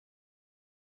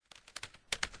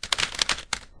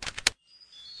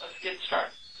get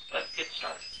started. Let's get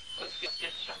started. Let's get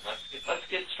started. Let's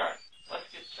get started. Let's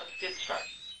get started.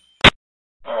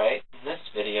 Alright, in this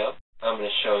video, I'm going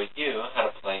to show you how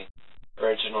to play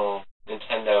original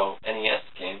Nintendo NES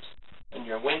games on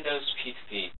your Windows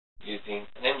PC using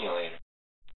an emulator.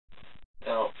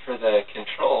 Now, for the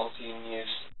controls, you can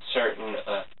use certain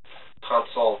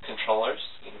console controllers.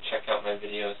 You can check out my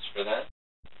videos for that.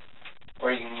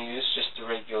 Or you can use just a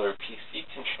regular PC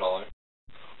controller.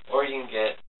 Or you can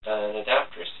get an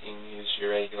adapter, so you can use your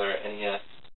regular NES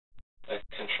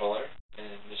controller and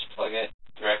just plug it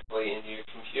directly into your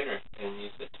computer and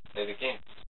use it to play the games.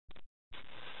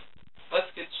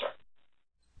 Let's get started.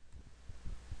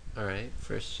 Alright,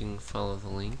 first you can follow the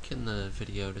link in the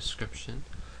video description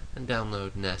and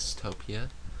download Nestopia,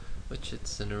 which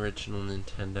it's an original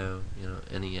Nintendo,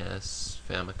 NES,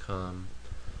 Famicom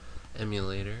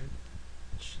emulator.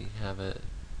 You have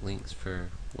links for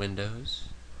Windows,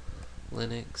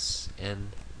 Linux, and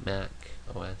Mac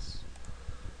OS.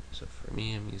 So for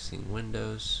me, I'm using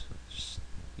Windows. Just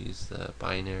use the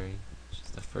binary, which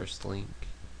is the first link.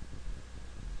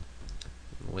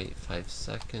 Wait 5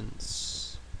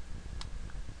 seconds,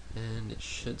 and it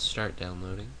should start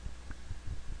downloading.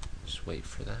 Just wait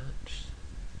for that.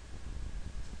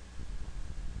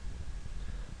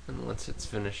 And once it's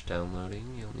finished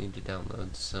downloading, you'll need to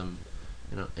download some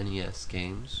NES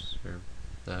games, or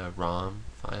the ROM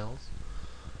files,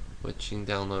 which you can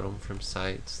download them from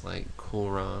sites like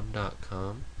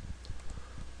coolrom.com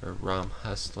or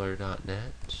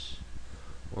romhustler.net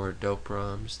or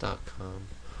doperoms.com,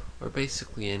 or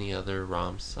basically any other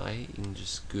ROM site. You can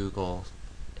just Google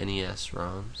NES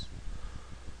ROMs.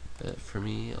 But for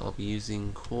me, I'll be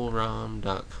using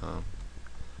coolrom.com.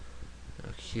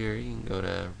 Now here you can go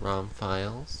to ROM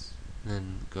files,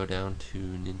 then go down to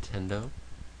Nintendo,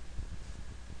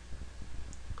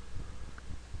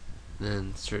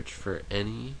 then search for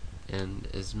any and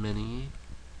as many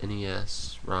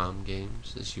NES ROM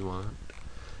games as you want.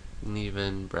 You can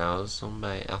even browse them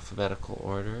by alphabetical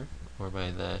order, or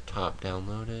by the top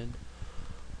downloaded,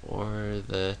 or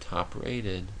the top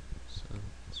rated. So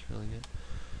it's really good.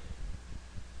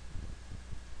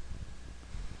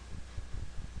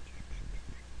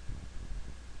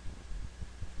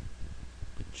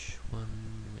 Which one?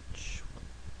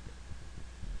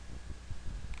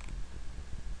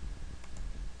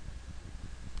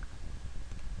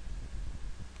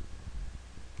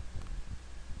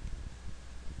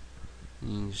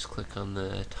 You can just click on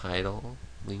the title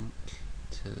link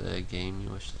to the game you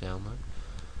wish to download.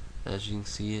 As you can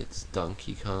see, it's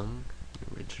Donkey Kong,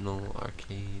 the original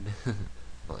arcade,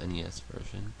 well, NES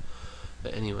version.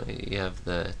 But anyway, you have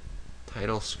the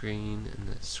title screen and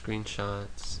the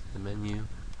screenshots, the menu,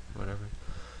 whatever.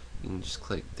 You can just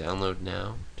click download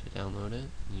now to download it.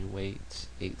 You wait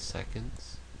 8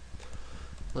 seconds.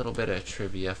 A little bit of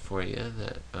trivia for you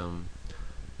that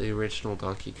the original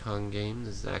Donkey Kong game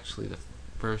is actually the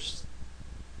first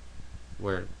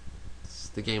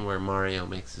the game where Mario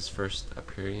makes his first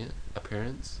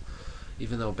appearance,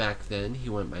 even though back then he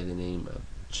went by the name of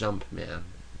Jumpman.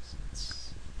 So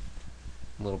it's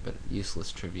a little bit of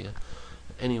useless trivia.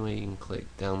 Anyway, you can click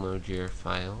download your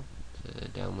file to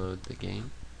download the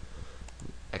game.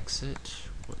 Exit.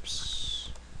 Whoops.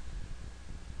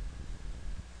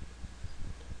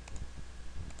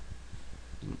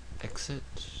 You can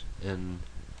exit and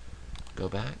go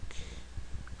back.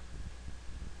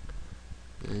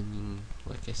 And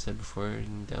like I said before, you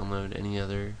can download any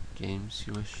other games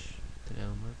you wish to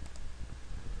download.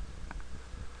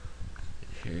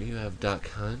 Here you have Duck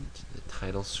Hunt, the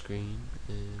title screen,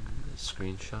 and the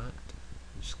screenshot.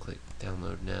 Just click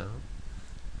download now.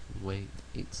 Wait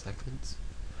 8 seconds.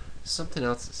 Something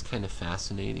else that's kind of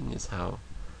fascinating is how,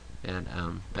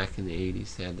 back in the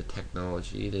 80s, they had the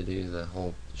technology to do the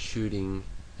whole shooting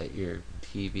at your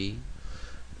TV.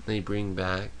 They bring it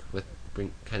back with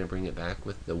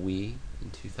the Wii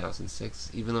in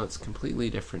 2006, even though it's completely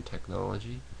different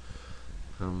technology.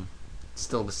 It's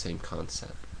still the same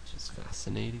concept, which is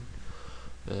fascinating.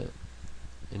 But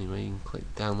anyway, you can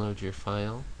click download your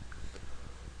file,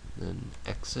 then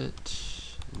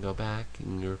exit, and go back,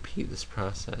 and you repeat this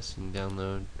process. You can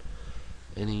download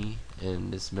any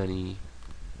and as many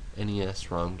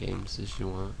NES ROM games as you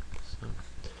want. So,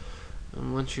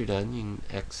 and once you're done, you can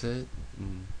exit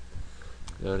and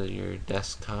go to your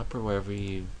desktop or wherever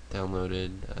you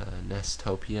downloaded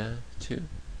Nestopia to.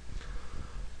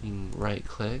 You can right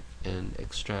click and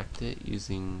extract it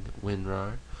using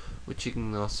WinRAR, which you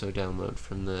can also download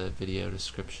from the video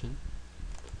description.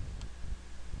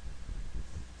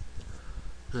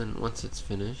 Then once it's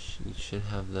finished, you should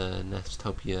have the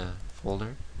Nestopia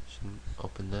folder. You can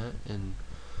open that and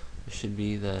There should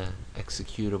be the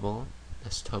executable,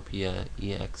 Nestopia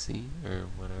exe, or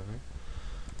whatever.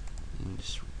 You can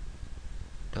just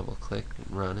double click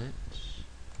and run it.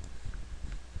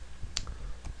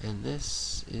 And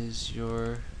this is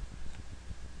your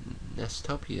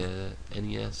Nestopia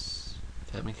NES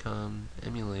Famicom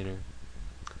emulator.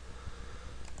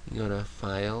 You go to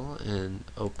File and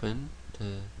Open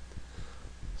to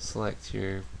select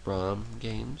your ROM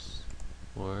games,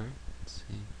 or let's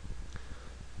see.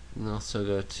 You can also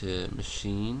go to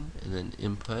Machine and then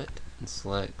Input and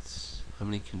select how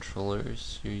many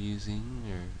controllers you're using,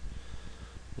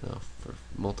 or for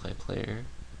multiplayer.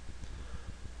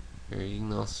 Or you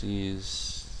can also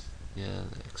use the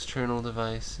external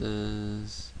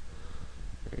devices,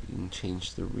 or you can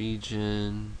change the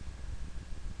region,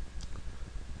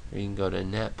 or you can go to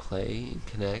Net Play and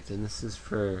connect. And this is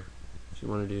for if you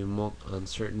want to do on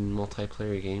certain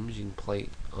multiplayer games, you can play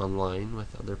online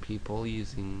with other people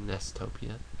using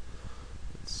Nestopia.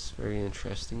 It's very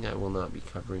interesting. I will not be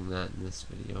covering that in this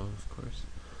video, of course.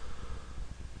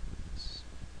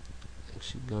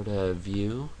 Actually, go to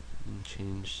View and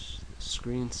change the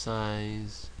screen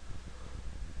size,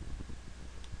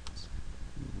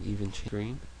 even change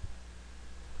screen.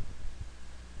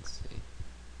 Let's see.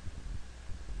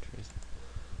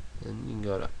 Then you can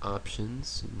go to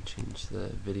Options and change the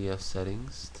video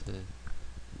settings to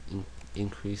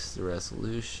increase the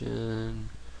resolution,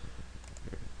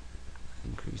 or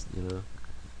increase, you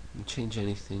can change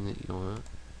anything that you want.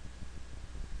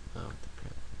 Oh, what the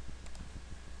crap.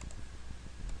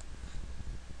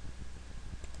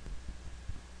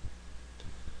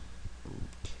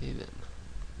 Okay then.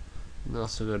 You can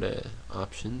also go to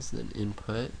Options, then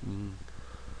Input, and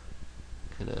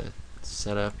kind of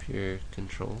set up your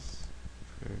controls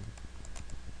for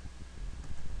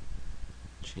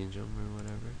change them or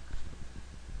whatever.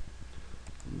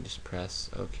 And just press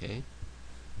OK.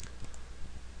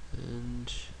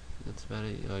 And that's about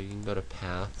it. You can go to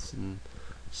Paths and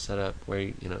set up where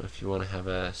if you want to have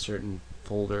a certain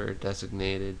folder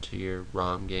designated to your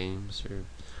ROM games or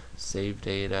save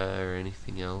data or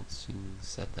anything else, you can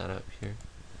set that up here.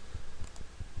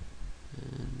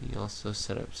 And you also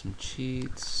set up some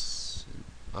cheats,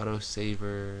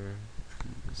 autosaver.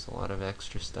 There's a lot of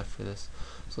extra stuff for this.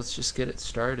 So let's just get it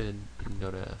started. You can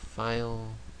go to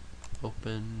File,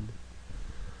 Open,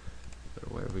 go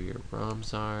to wherever your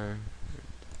ROMs are, or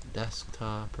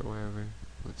desktop or wherever.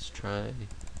 Let's try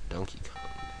Donkey Kong.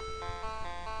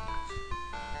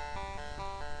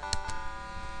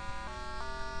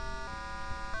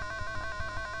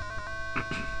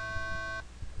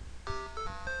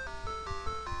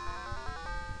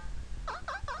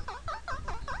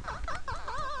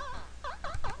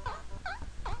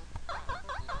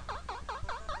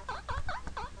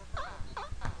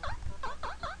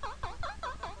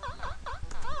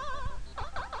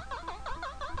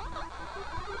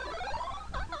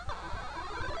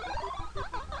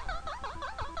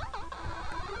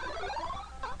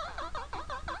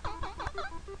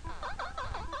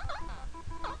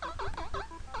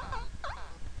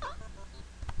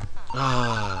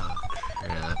 Ah,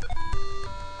 crap.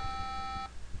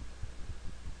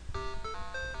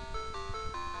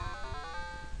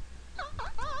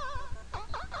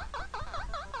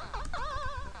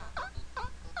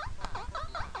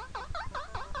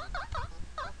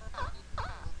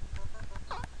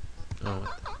 Oh,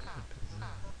 what the crap is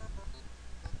that?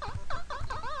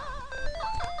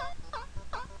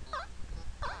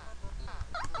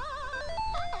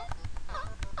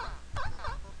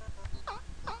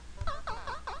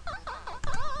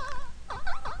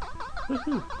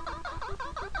 Woohoo!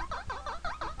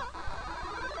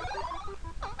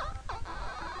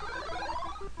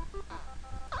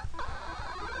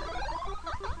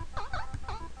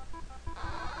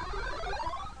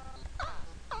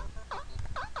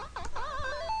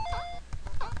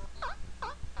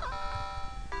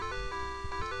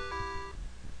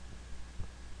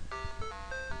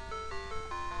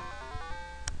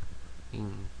 You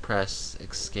can press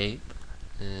escape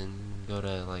and go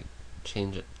to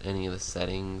change any of the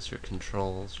settings or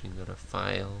controls. You can go to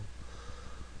File,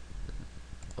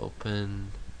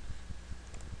 Open,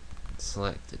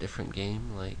 select a different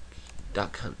game like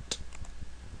Duck Hunt.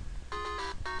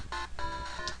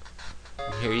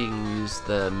 And here you can use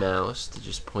the mouse to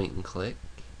just point and click.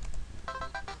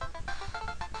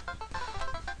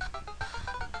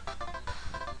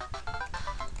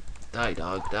 Die,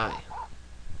 dog, die.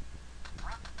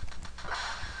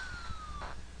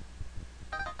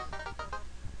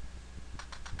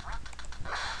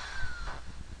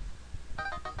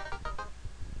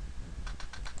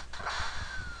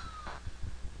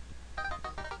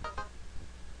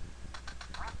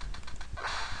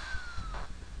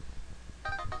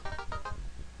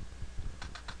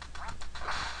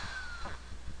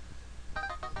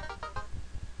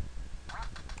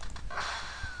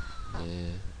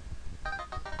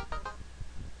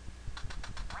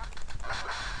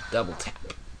 Double tap.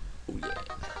 Oh yeah.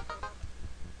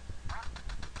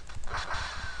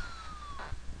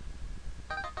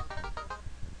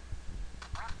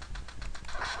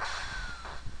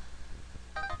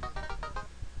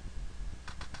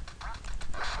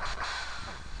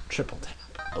 Triple tap.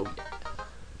 Oh yeah.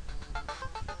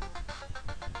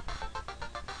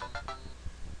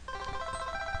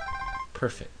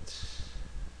 Perfect.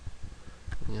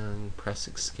 You can press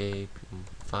escape, you can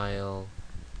file,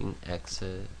 you can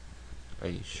exit. Are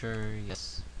you sure?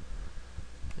 Yes.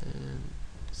 And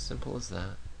simple as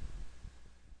that.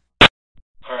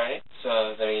 Alright,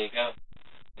 so there you go.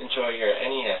 Enjoy your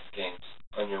NES games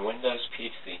on your Windows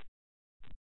PC.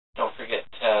 Don't forget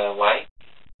to like,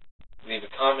 leave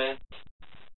a comment,